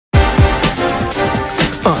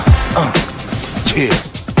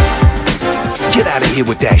out of here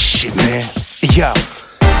with that shit, man. Yo.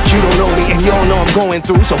 You don't know me and you don't know I'm going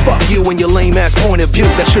through, so fuck you and your lame ass point of view.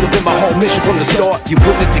 That should have been my whole mission from the start. You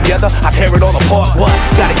putting it together, I tear it all apart. What?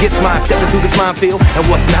 Gotta get mine, stepping through this minefield, and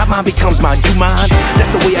what's not mine becomes mine. You mine?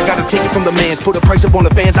 That's the way I gotta take it from the mans. Put a price up on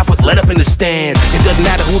the fans, I put let up in the stand. It doesn't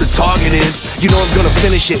matter who the target is. You know I'm gonna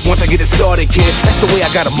finish it once I get it started, kid. That's the way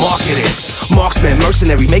I gotta market it. Marksman,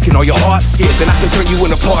 mercenary, making all your heart skip, and I can turn you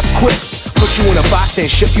into parts quick. Put you in a box and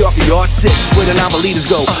ship you off the yard 6. Where the non-believers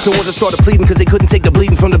go. The ones that started pleading cause they couldn't take the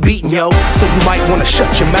bleeding from the beating, yo. So you might wanna shut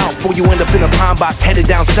your mouth before you end up in a pine box headed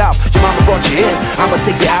down south. Your mama brought you in, I'ma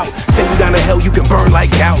take you out. Send you down to hell, you can burn like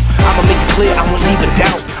gout. I'ma make it clear, I won't leave a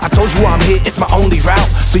doubt. I told you why I'm here, it's my only route.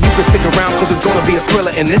 So you can stick around cause it's gonna be a thriller.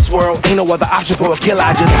 In this world, ain't no other option for a killer.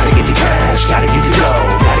 I just gotta get the cash, gotta get the dough.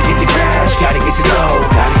 Gotta get the cash, gotta get the dough.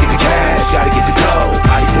 Gotta get the cash, gotta get the dough.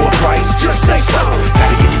 Body for a price, just say so.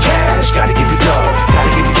 Gotta get the cash, gotta get the dough. Gotta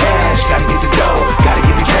get the cash, gotta get the dough. Gotta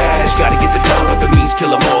get the cash, gotta get the dough. If it means kill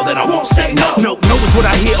them all, then I won't say no. No is what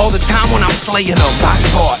I hear all the time when I'm slaying them. Body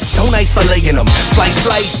parts, so nice for laying them.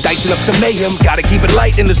 Slice, dicing up some mayhem. Gotta keep it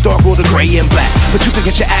light in this dark world of gray and black. But you can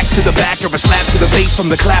get your axe to the back or a slap to the face from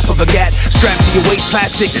the clap of a gat. Strapped to your waist,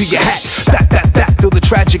 plastic to your hat. Back, feel the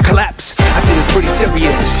tragic collapse. I take this pretty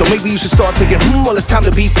serious, so maybe you should start thinking, well, it's time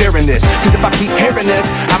to be fearing this. Cause if I keep hearing this,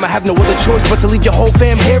 I'ma have no other choice but to leave your whole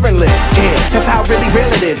fam hearingless. Yeah, that's how really real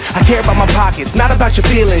it is. I care about my pockets, not about your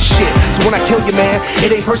feelings, shit. So when I kill you, man,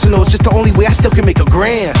 it ain't personal, it's just the only way I still can make a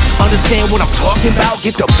grand. Understand what I'm talking about?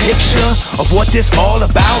 Get the picture of what this all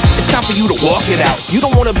about? It's time for you to walk it out. You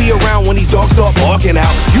don't wanna be around when these dogs start barking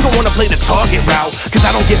out. You don't wanna play the target route, cause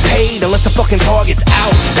I don't get paid unless the fucking target's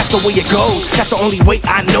out. That's the way it goes, that's the only way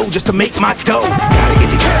I know just to make my dough. Gotta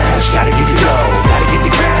get the cash, gotta get the dough. Gotta get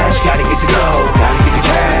the cash, gotta get the dough. Gotta get the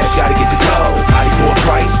cash, gotta get the dough. Body for a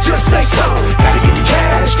price, just say so. Gotta get the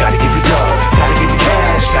cash, gotta get the dough. Gotta get the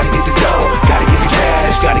cash, gotta get the dough. Gotta get the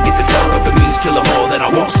cash, gotta get the dough. If it means kill them all, then I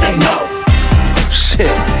won't say no.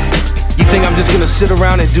 Shit, you think I'm just gonna sit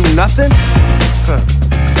around and do nothing? Huh.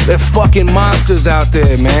 They're fucking monsters out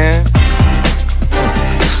there, man.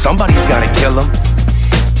 Somebody's gotta kill them.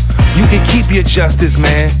 You can keep your justice,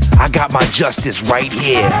 man. I got my justice right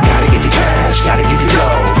here. Gotta get the cash, gotta get the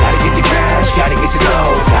dough. Gotta get the cash, gotta get the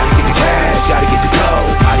dough. Gotta get the cash, gotta get the dough.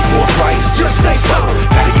 Body for a price, just say so.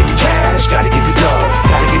 Gotta get the cash, gotta get the dough.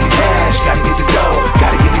 Gotta get the cash, gotta get the dough.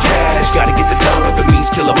 Gotta get the cash, gotta get the dough. If it means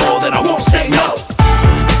kill them all, then I won't say no.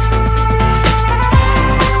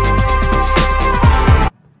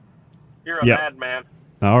 You're a madman.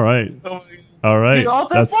 All right. All right.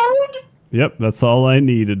 That's Yep, that's all I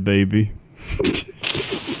needed, baby.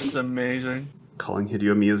 It's amazing. Calling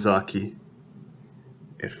Hideo Miyazaki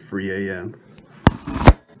at 3 a.m.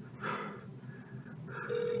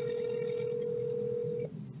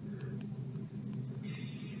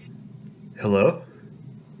 Hello?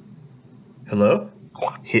 Hello?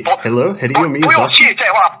 Hello? Hideo Miyazaki? 不用谢这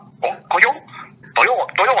话，不用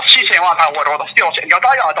谢这话，我的掉钱，要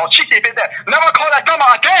大家到谢谢别的，never call that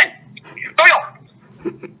drama again，不用。